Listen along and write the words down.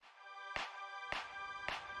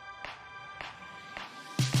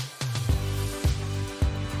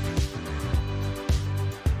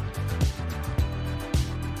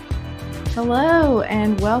Hello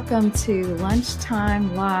and welcome to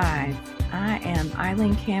Lunchtime Live. I am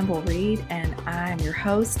Eileen Campbell Reed and I'm your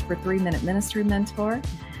host for 3-Minute Ministry Mentor.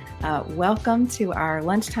 Welcome to our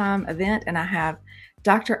lunchtime event, and I have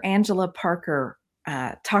Dr. Angela Parker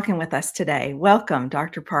talking with us today. Welcome,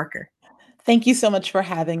 Dr. Parker. Thank you so much for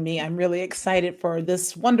having me. I'm really excited for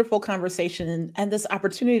this wonderful conversation and this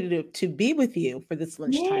opportunity to be with you for this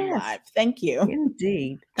lunchtime Yes, live. Thank you.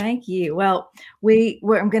 indeed. Thank you. Well,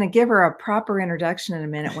 I'm going to give her a proper introduction in a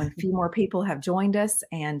minute when a few more people have joined us,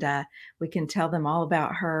 and we can tell them all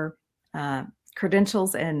about her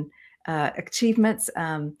credentials and achievements.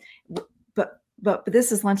 But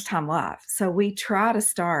this is Lunchtime Live, so we try to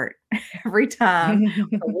start every time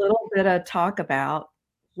with a little bit of talk about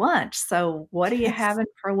lunch. So, what are you Yes. having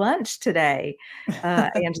for lunch today,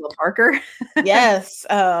 Angela Parker? Yes,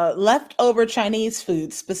 leftover Chinese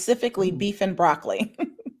food, specifically Mm. beef and broccoli.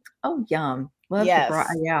 Oh, yum. Love the Yes,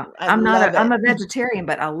 yeah. I love I'm it. a vegetarian,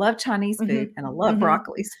 but I love Chinese food Mhm, and I love mhm.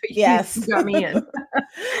 broccoli, so you Yes. got me in. In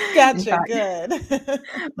Gotcha, fact,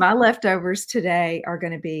 good. my leftovers today are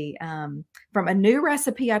gonna be, from a new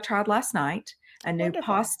recipe I tried last night, a new Wonderful.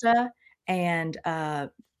 pasta, and,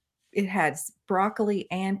 it has broccoli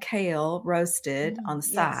and kale roasted on the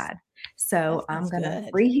Yes, side. that So I'm sounds gonna good.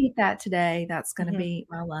 reheat that today. That's gonna Mhm. be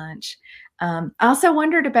my lunch. I also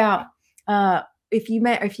wondered about, if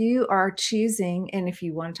you are choosing, and if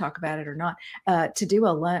you wanna talk about it or not, to do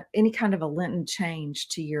any kind of a Lenten change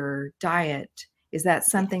to your diet. Is that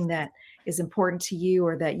Yes. something that is important to you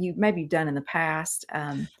or that you maybe you've done in the past,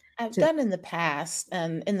 I've to done in the past,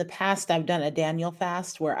 and in the past, I've done a Daniel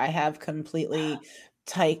fast where I have completely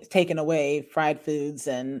taken away fried foods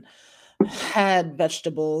and had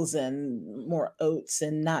vegetables and more oats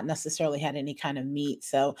and not necessarily had any kind of meat.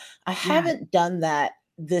 So I Yeah. haven't done that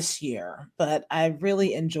this year, but I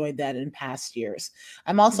really enjoyed that in past years.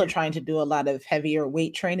 I'm also Yeah. trying to do a lot of heavier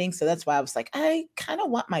weight training. So that's why I was like, I kind of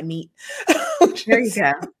want my meat. which There you is-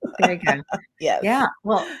 go. There you go. yes. Yeah,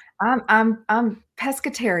 well, I'm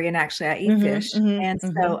pescatarian, actually, I eat Hmm, fish, hmm, and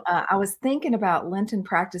so, hmm. I was thinking about Lenten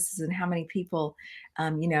practices and how many people,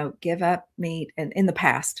 give up meat and in the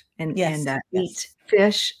past and, Yes, eat yes.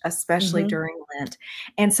 fish, especially Hmm. during Lent,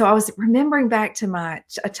 and so I was remembering back to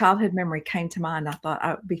a childhood memory came to mind. I thought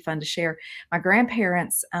it would be fun to share. My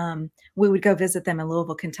grandparents, we would go visit them in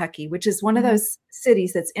Louisville, Kentucky, which is one of Hmm. those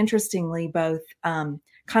cities that's interestingly both,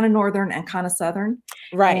 kinda northern and kinda southern,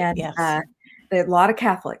 Right, and, yes. there are a lot of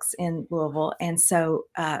Catholics in Louisville, and so,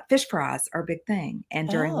 fish fries are a big thing, and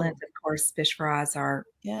during Lent, Oh, of course, fish fries are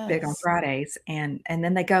big on yes. Fridays, and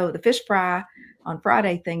then the fish fry on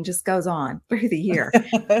Friday thing just goes on through the year,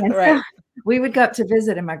 and so Right. we would go up to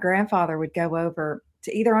visit, and my grandfather would go over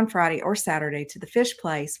to either on Friday or Saturday to the fish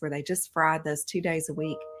place where they just fried those 2 days a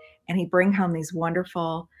week, and he'd bring home these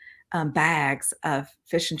wonderful, bags of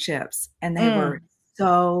fish and chips, and they were Mm.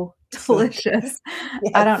 so So good. delicious.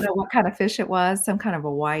 I don't Yes. know what kind of fish it was, some kind of a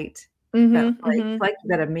white, but Mhm, mhm. flaky,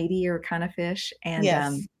 but a meatier kind of fish, and,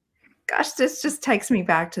 Yes. gosh, this just takes me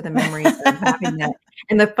back to the memories of having that,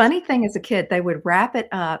 and the funny thing as a kid, they would wrap it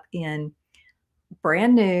up in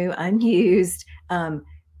brand new, unused,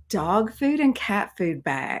 dog food and cat food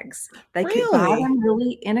bags. They could buy Really? them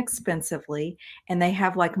really inexpensively, and they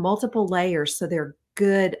have, like, multiple layers, so they're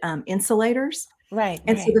good, insulators. Right,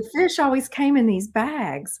 And so right. the fish always came in these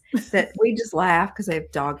bags that we just laugh because they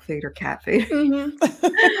have dog food or cat food. Mhm.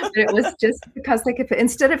 But it was just because they could put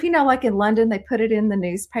instead of, like in London, they put it in the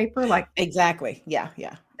newspaper, like, Exactly. Yeah,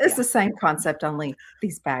 yeah, it's yeah. the same concept, only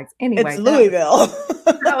these bags. It's Anyway, Louisville.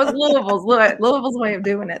 that was Louisville's way of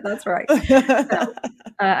doing it, that's right. So,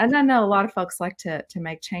 and I know a lot of folks like to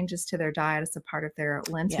make changes to their diet as a part of their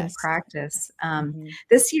Lenten Yes, practice. yes. Mhm.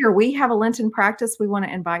 This year, we have a Lenten practice we wanna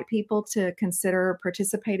invite people to consider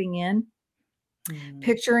participating in. Mm.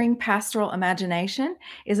 Picturing pastoral imagination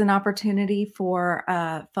is an opportunity for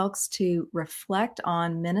folks to reflect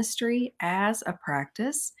on ministry as a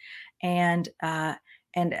practice and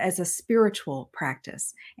and as a spiritual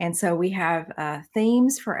practice. And so we have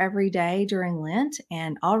themes for every day during Lent,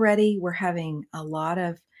 and already we're having a lot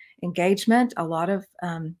of engagement, a lot of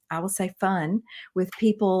I will say fun with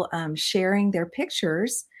people sharing their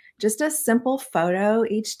pictures. Just a simple photo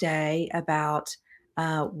each day about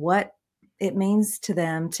what it means to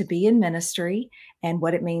them to be in ministry and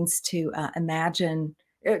what it means to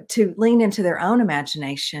to lean into their own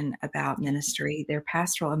imagination about Yes. ministry, their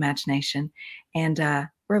pastoral imagination. And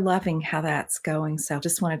we're loving how that's going. So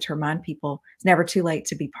just wanted to remind people it's never too late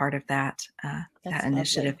to be part of that That's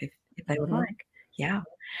initiative lovely. if they would Mhm. like. Yeah.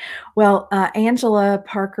 Well, Angela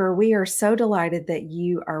Parker, we are so delighted that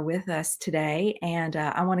you are with us today. And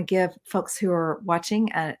I want to give folks who are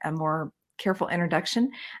watching a more careful introduction.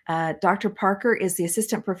 Dr. Parker is the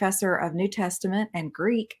assistant professor of New Testament and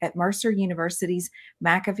Greek at Mercer University's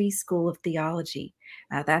McAfee School of Theology.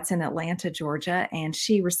 That's in Atlanta, Georgia, and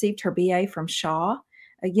she received her BA from Shaw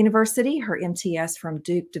University, her MTS from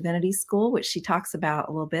Duke Divinity School, which she talks about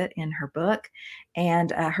a little bit in her book,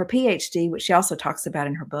 and her PhD, which she also talks about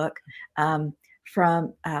in her book,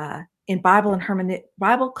 from in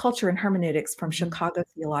Bible culture and hermeneutics from Chicago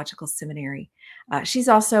Theological Seminary. She's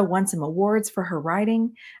also won some awards for her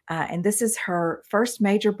writing, and this is her first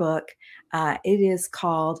major book. It is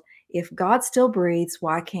called "If God Still Breathes,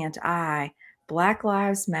 Why Can't I?" Black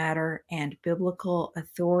Lives Matter and Biblical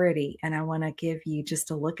Authority. And I want to give you just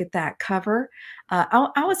a look at that cover.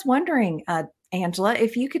 I was wondering, Angela,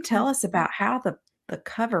 if you could tell us about how the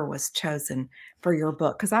cover was chosen for your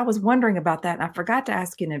book, because I was wondering about that and I forgot to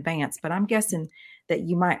ask you in advance, but I'm guessing that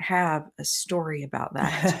you might have a story about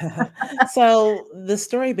that. So the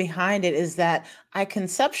story behind it is that I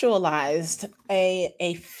conceptualized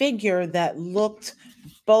a figure that looked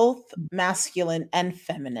both masculine and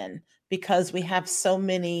feminine because we have so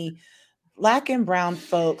many Black and brown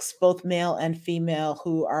folks, both male and female,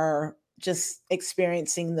 who are just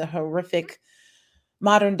experiencing the horrific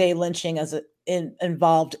modern day lynching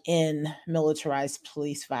involved in militarized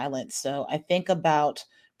police violence. So I think about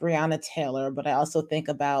Breonna Taylor, but I also think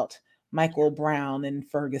about Michael Brown and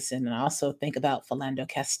Ferguson, and I also think about Philando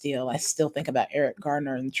Castile. I still think about Eric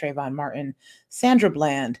Garner and Trayvon Martin, Sandra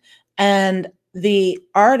Bland. And the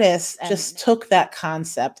artist just took that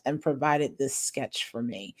concept and provided this sketch for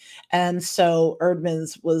me. And so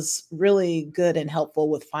Erdman's was really good and helpful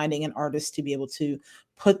with finding an artist to be able to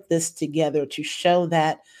put this together to show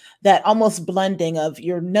that almost blending of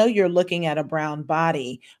you're looking at a brown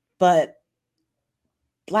body, but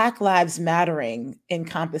Black Lives Mattering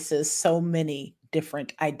encompasses so many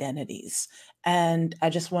different identities. And I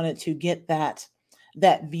just wanted to get that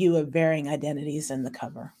view of varying identities in the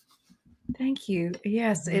cover. Thank you.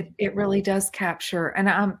 Yes, it really does capture,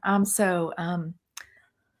 and I'm so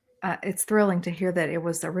it's thrilling to hear that it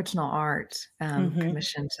was original art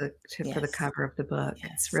commissioned for the Yes. cover of the book. It's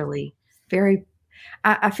Yes. really very.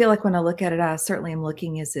 I feel like when I look at it, I certainly am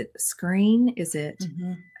looking. Is it screen? Is it?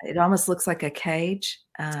 Mhm. It almost looks like a cage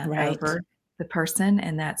Right. over the person,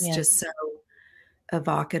 and that's just Yes. so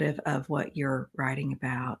evocative of what you're writing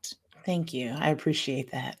about. Thank you. I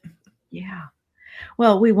appreciate that. Yeah.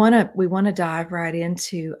 Well, we wanna dive right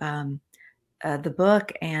into the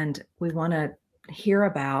book, and we want to hear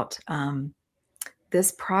about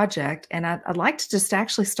this project. And I'd like to just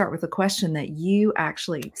actually start with a question that you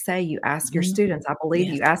actually say you ask your Mhm. students. I believe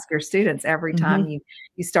Yes. you ask your students every time Mhm.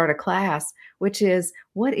 you start a class, which is,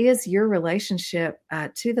 what is your relationship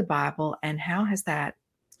to the Bible, and how has that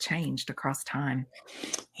changed across time?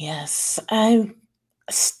 Yes. I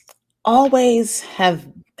s- always have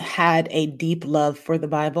had a deep love for the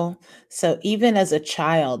Bible. So even as a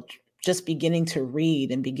child, just beginning to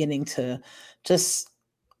read and beginning to just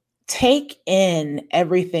take in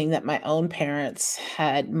everything that my own parents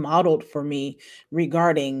had modeled for me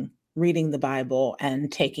regarding reading the Bible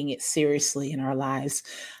and taking it seriously in our lives.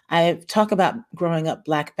 I talk about growing up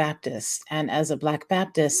Black Baptist, and as a Black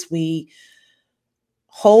Baptist, we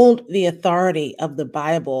hold the authority of the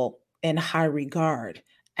Bible in high regard.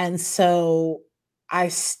 And so I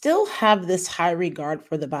still have this high regard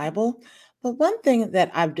for the Bible. But one thing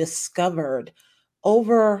that I've discovered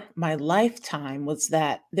over my lifetime was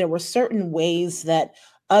that there were certain ways that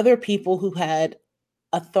other people who had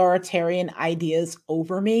authoritarian ideas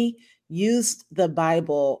over me used the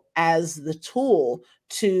Bible as the tool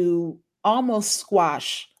to almost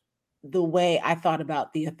squash the way I thought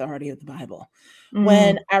about the authority of the Bible. Mm,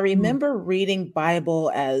 When I mm, remember reading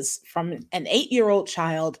Bible as from an 8-year-old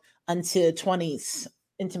child until 20s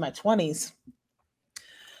into my 20s,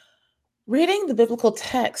 reading the biblical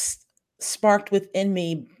text sparked within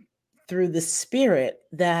me through the spirit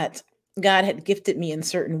that God had gifted me in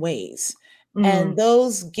certain ways. And mm,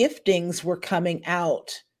 those giftings were coming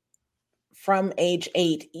out from age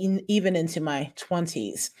 8 even into my 20s.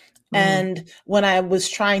 mm. And when I was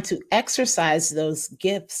trying to exercise those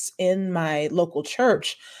gifts in my local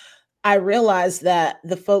church, I realized that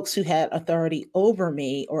the folks who had authority over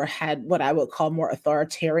me or had what I would call more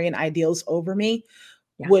authoritarian ideals over me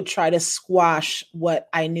Yeah. would try to squash what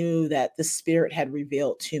I knew that the spirit had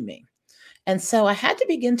revealed to me. And so I had to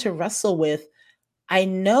begin to wrestle with, I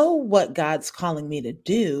know what God's calling me to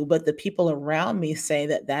do, but the people around me say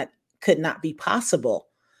that that could not be possible.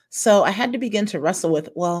 So I had to begin to wrestle with,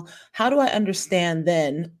 well, how do I understand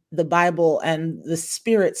then the Bible and the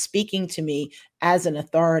Spirit speaking to me as an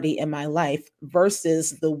authority in my life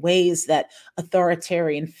versus the ways that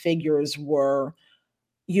authoritarian figures were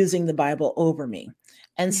using the Bible over me.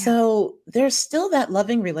 And Yeah. so there's still that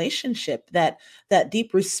loving relationship, that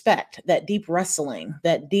deep respect, that deep wrestling,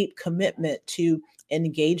 that deep commitment to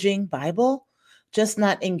engaging Bible, just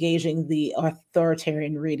not engaging the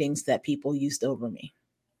authoritarian readings that people used over me.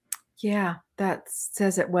 Yeah, that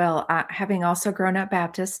says it well. Having also grown up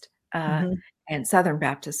Baptist, Mhm. and Southern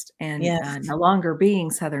Baptist, and, Yes. no longer being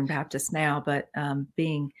Southern Baptist now, but,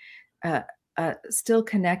 being, uh, still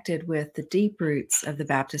connected with the deep roots of the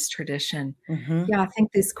Baptist tradition. Mhm. Yeah, I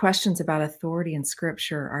think these questions about authority in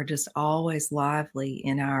Scripture are just always lively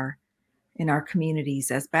in our communities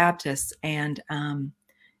as Baptists, and,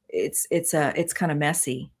 it's kinda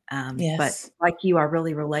messy, but Yes. like you, I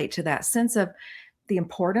really relate to that sense of the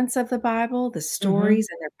importance of the Bible, the Mhm. stories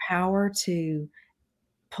and their power to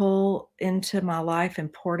pull into my life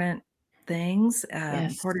important things,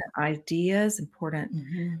 Yes. important ideas, important,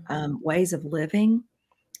 Mhm. ways of living,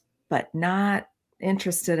 but not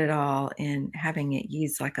interested at all in having it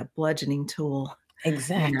used like a bludgeoning tool, you know,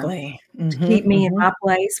 Exactly. to keep Mhm. me in Mhm. my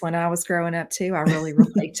place when I was growing up too. I really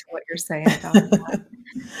relate to what you're saying about that.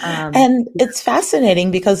 And it's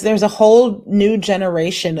fascinating because there's a whole new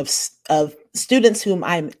generation of students whom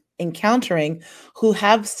I'm encountering who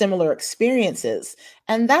have similar experiences,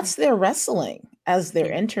 and Yeah, that's their wrestling as they're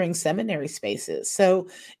yeah, entering seminary spaces. So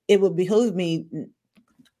it would behoove me,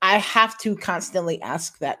 I have to constantly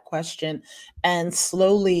ask that question and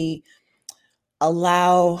slowly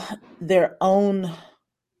allow their own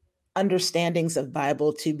understandings of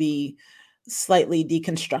Bible to be slightly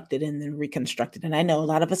deconstructed and then reconstructed. And I know a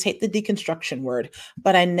lot of us hate the deconstruction word,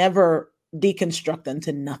 but I never deconstruct them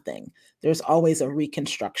to nothing. There's always a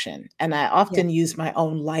reconstruction. And I yeah. often use my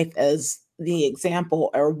own life as the example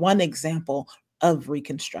or one example of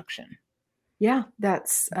reconstruction. Yeah,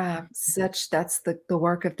 that's the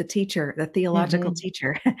work of the teacher, the theological Mhm.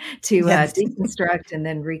 teacher, to, Yes. deconstruct and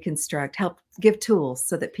then reconstruct, help give tools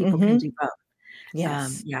so that people can Mhm. do both.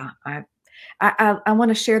 Yes. Yeah, I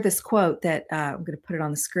wanna share this quote that, I'm gonna put it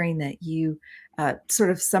on the screen that you,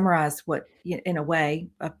 sort of summarized what in a way,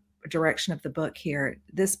 a direction of the book here.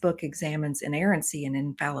 This book examines inerrancy and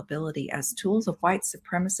infallibility as tools of white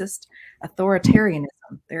supremacist authoritarianism.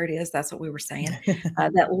 There it is, that's what we were saying,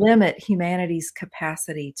 that limit humanity's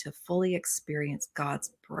capacity to fully experience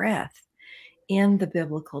God's breath in the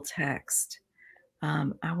biblical text.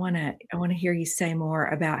 I wanna hear you say more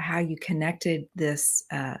about how you connected this,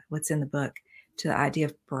 what's in the book, to the idea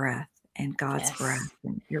of breath and God's breath Yes.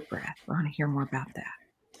 and your breath. I wanna hear more about that.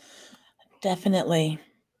 Definitely.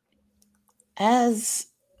 As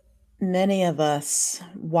many of us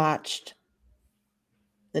watched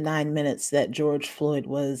the 9 minutes that George Floyd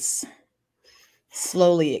was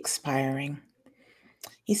slowly expiring,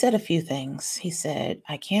 he said a few things. He said,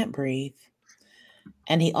 "I can't breathe."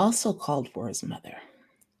 And he also called for his mother.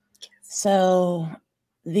 So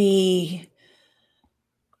the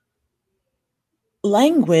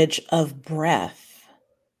language of breath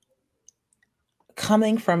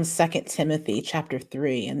coming from Second Timothy chapter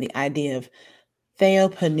 3 and the idea of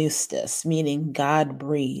theopneustos, meaning God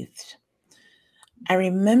breathed. I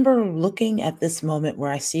remember looking at this moment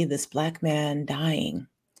where I see this Black man dying,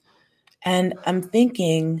 and I'm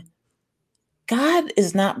thinking, God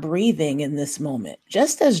is not breathing in this moment,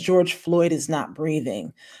 just as George Floyd is not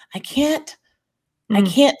breathing. I can't I Mm,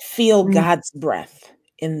 can't feel mm, God's breath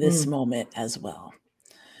in this mm. moment as well.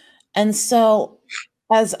 And so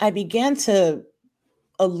as I began to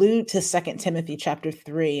allude to Second Timothy chapter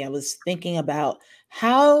 3, I was thinking about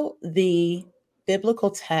how the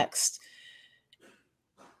biblical text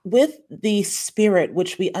with the spirit,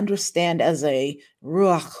 which we understand as a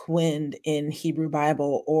ruach wind in Hebrew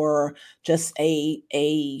Bible, or just a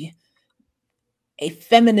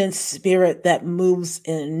feminine spirit that moves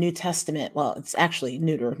in New Testament. Well, it's actually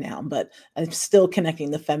neuter now, but I'm still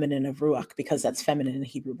connecting the feminine of ruach because that's feminine in the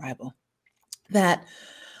Hebrew Bible. That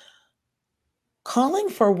calling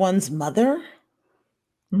for one's mother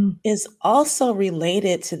Mm, is also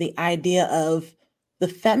related to the idea of the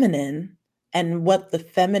feminine and what the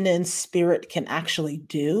feminine spirit can actually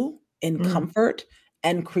do in mm, comfort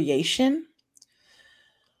and creation.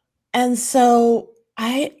 And so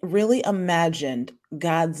I really imagined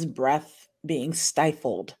God's breath being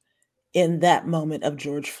stifled in that moment of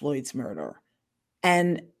George Floyd's murder.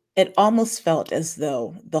 And it almost felt as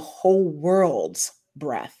though the whole world's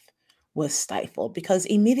breath was stifled because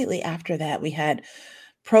immediately after that, we had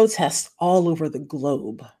protests all over the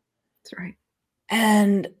globe. that's right.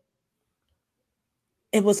 And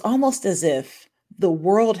it was almost as if the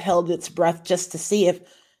world held its breath just to see if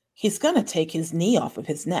he's going to take his knee off of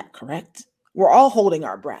his neck, correct? We're all holding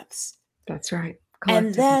our breaths. That's right.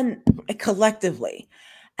 And Collectively. then collectively,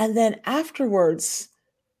 and then afterwards,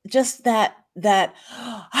 just that that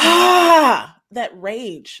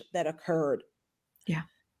rage that occurred, Yeah.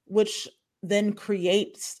 which then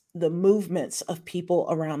creates the movements of people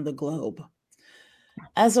around the globe.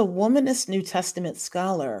 As a womanist New Testament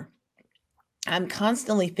scholar, I'm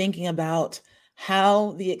constantly thinking about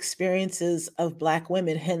how the experiences of Black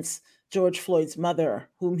women, hence George Floyd's mother,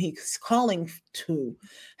 whom he's calling to,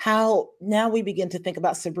 how now we begin to think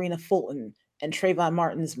about Sabrina Fulton and Trayvon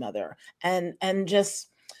Martin's mother, and just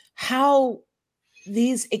how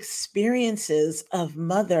these experiences of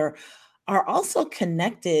mother are also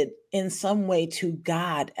connected in some way to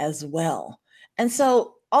God as well. And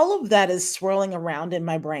so all of that is swirling around in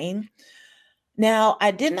my brain. Now,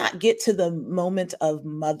 I did not get to the moment of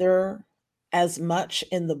mother as much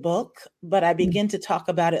in the book, but I Mm. begin to talk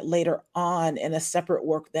about it later on in a separate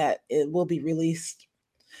work that it will be released.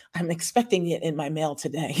 I'm expecting it in my mail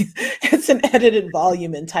today. It's an edited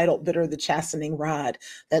volume entitled Bitter the Chastening Rod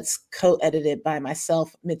that's co-edited by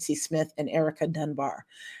myself, Mitzi Smith, and Erica Dunbar.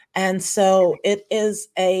 And so it is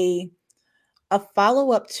a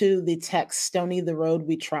follow-up to the text Stony the Road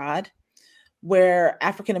We Trod, where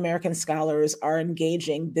African American scholars are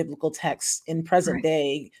engaging biblical texts in present Right.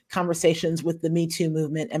 day conversations with the Me Too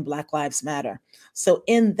movement and Black Lives Matter. So,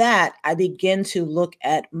 in that, I begin to look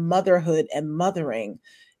at motherhood and mothering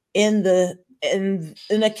in in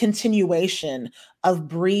a continuation of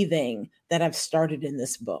breathing that I've started in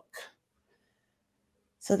this book.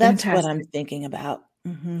 So that's what I'm Fantastic. thinking about.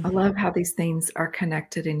 I love how these things are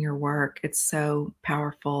connected in your work. It's so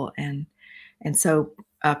powerful and so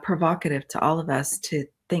provocative to all of us to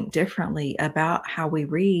think differently about how we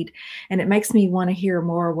read. And it makes me want to hear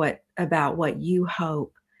more what you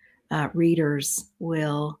hope readers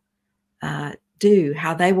will do,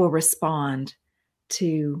 how they will respond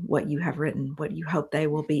to what you have written, what you hope they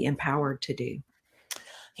will be empowered to do.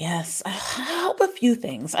 Yes, I hope a few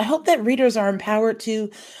things. I hope that readers are empowered to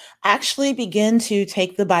actually begin to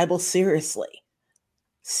take the Bible seriously.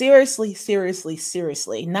 Seriously, seriously,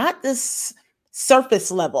 seriously. Not this surface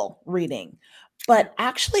level reading, Yeah. but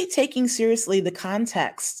actually taking seriously the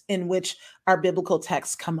context in which our biblical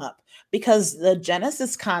texts come up. Because the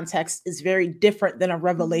Genesis context is very different than a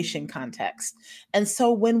Revelation context. And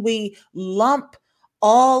so when we lump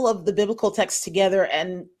all of the biblical texts together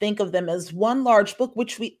and think of them as one large book,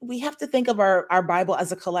 which we have to think of our Bible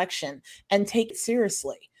as a collection and take it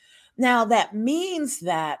seriously. Now, that means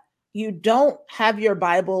that you don't have your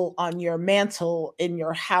Bible on your mantle in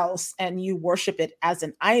your house and you worship it as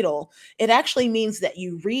an idol. It actually means that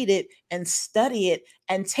you read it and study it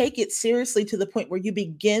and take it seriously to the point where you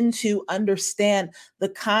begin to understand the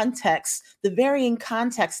context, the varying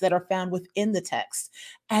contexts that are found within the text.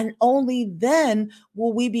 And only then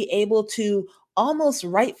will we be able to almost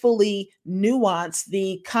rightfully nuance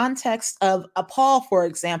the context of a Paul, for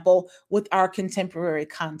example, with our contemporary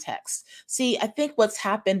context. See, I think what's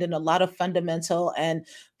happened in a lot of fundamental and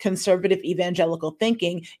conservative evangelical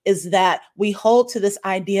thinking is that we hold to this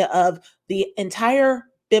idea of the entire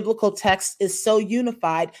biblical text is so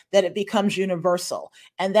unified that it becomes universal.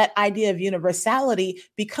 And that idea of universality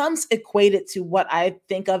becomes equated to what I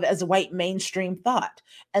think of as white mainstream thought.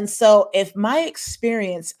 And so, if my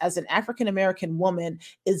experience as an African American woman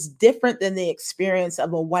is different than the experience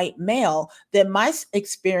of a white male, then my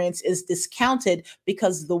experience is discounted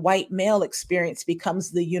because the white male experience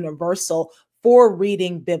becomes the universal for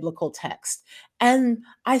reading biblical text. And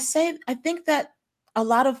I think that a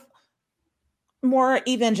lot of more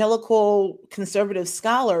evangelical conservative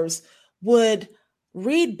scholars would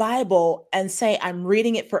read Bible and say, I'm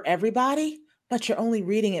reading it for everybody, but you're only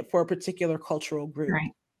reading it for a particular cultural group. Right.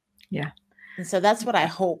 Yeah. And so that's what I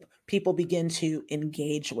hope people begin to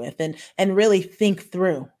engage with and really think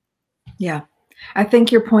through. Yeah. I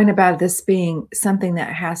think your point about this being something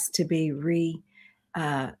that has to be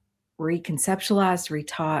uh, reconceptualized,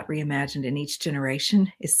 retaught, reimagined in each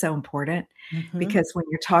generation is so important Mhm. because when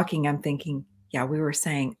you're talking, I'm thinking, yeah, we were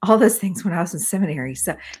saying all those things when I was in seminary.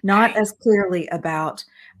 So, not Right. as clearly about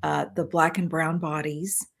the black and brown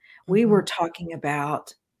bodies. We were Mhm. talking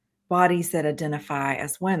about bodies that identify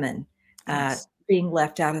as women Yes. being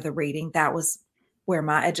left out of the reading. That was where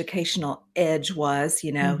my educational edge was,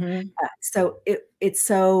 you know. Mhm. So it's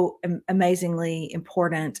so amazingly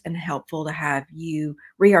important and helpful to have you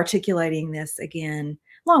rearticulating this again,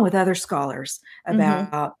 along with other scholars Mhm.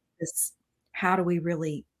 about this. How do we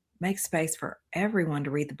really make space for everyone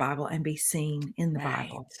to read the Bible and be seen in the Right.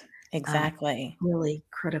 Bible? Exactly. really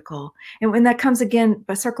critical. And when that comes again,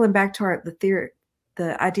 by circling back to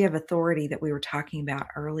the idea of authority that we were talking about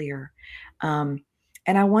earlier. Um,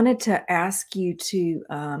 and I wanted to ask you to,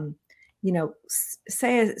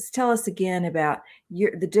 tell us again about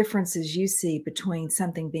the differences you see between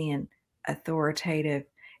something being authoritative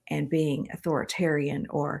and being authoritarian,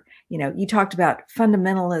 or, you talked about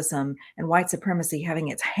fundamentalism and white supremacy having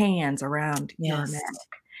its hands around your neck. Yes.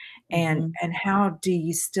 And Mhm. and how do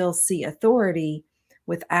you still see authority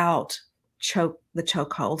without the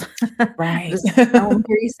chokehold? Right. I wanna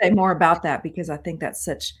hear you say more about that because I think that's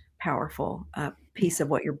such powerful, piece of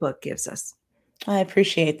what your book gives us. I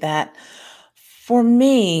appreciate that. For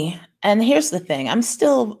me, and here's the thing, I'm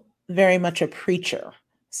still very much a preacher.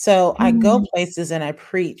 So I go Mm, places and I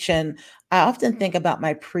preach, and I often think about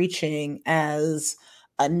my preaching as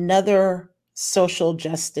another social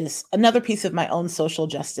justice, another piece of my own social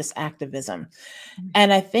justice activism. mm,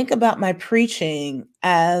 And I think about my preaching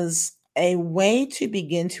as a way to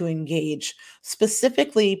begin to engage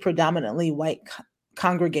specifically predominantly white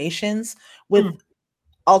congregations with mm,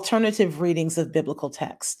 alternative readings of biblical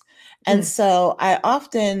text. And mm, so I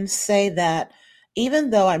often say that even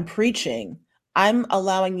though I'm preaching, I'm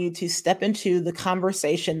allowing you to step into the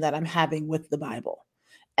conversation that I'm having with the Bible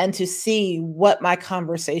and to see what my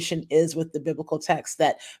conversation is with the biblical text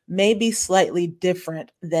that may be slightly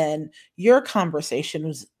different than your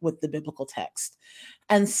conversations with the biblical text.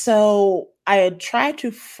 And so I had tried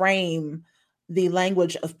to frame the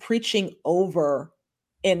language of preaching over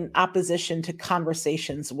in opposition to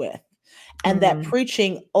conversations with. And that mm,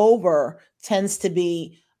 preaching over tends to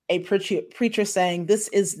be a preacher saying, this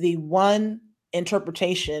is the one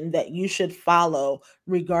interpretation that you should follow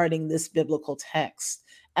regarding this biblical text,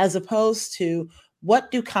 as opposed to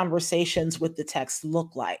what do conversations with the text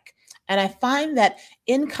look like? And I find that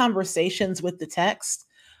in conversations with the text,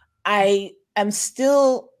 I am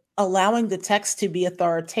still allowing the text to be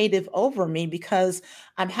authoritative over me because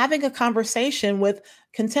I'm having a conversation with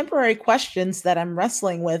contemporary questions that I'm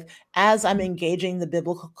wrestling with as I'm mm, engaging the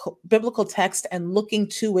biblical text and looking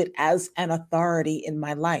to it as an authority in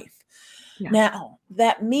my life. yeah, Now,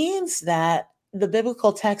 that means that the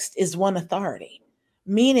biblical text is one authority,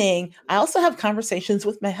 meaning I also have conversations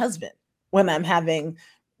with my husband when I'm having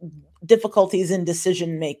difficulties in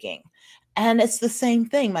decision making. And it's the same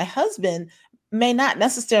thing. My husband may not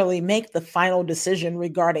necessarily make the final decision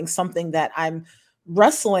regarding something that I'm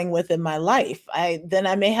wrestling with in my life. I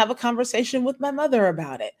may have a conversation with my mother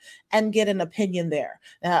about it and get an opinion there.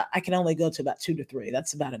 Now, I can only go to about 2 to 3.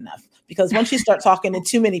 That's about enough because once you start talking to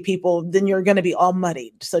too many people, then you're going to be all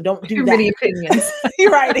muddied. So don't do too that. many opinions.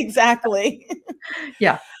 You're right, exactly.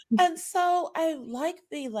 Yeah. And so I like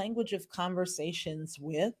the language of conversations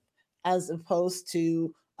with as opposed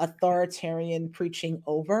to authoritarian preaching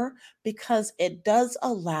over because it does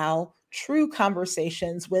allow true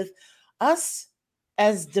conversations with us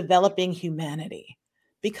as developing humanity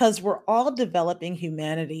because we're all developing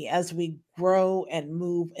humanity as we grow and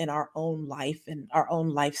move in our own life and our own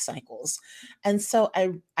life cycles. And so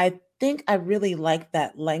I think I really like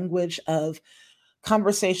that language of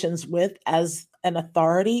conversations with as an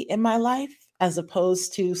authority in my life as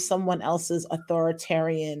opposed to someone else's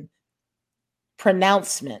authoritarian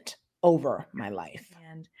pronouncement over my life.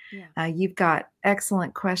 And, Yeah. you've got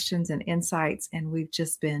excellent questions and insights, and we've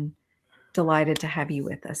just been delighted to have you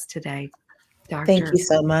with us today, Thank Doctor. you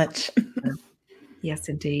so much. Yes,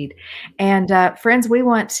 indeed. And friends, we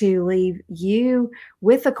want to leave you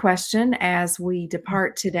with a question as we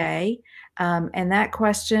depart today. And that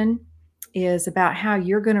question is about how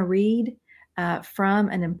you're going to read from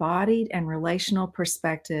an embodied and relational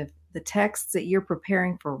perspective the texts that you're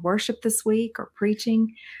preparing for worship this week or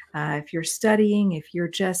preaching. If you're studying, if you're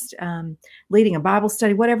just leading a Bible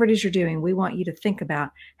study, whatever it is you're doing, we want you to think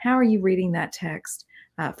about how are you reading that text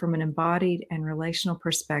from an embodied and relational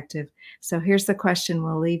perspective. So here's the question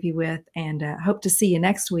we'll leave you with, and hope to see you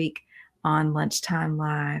next week on Lunchtime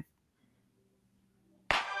Live.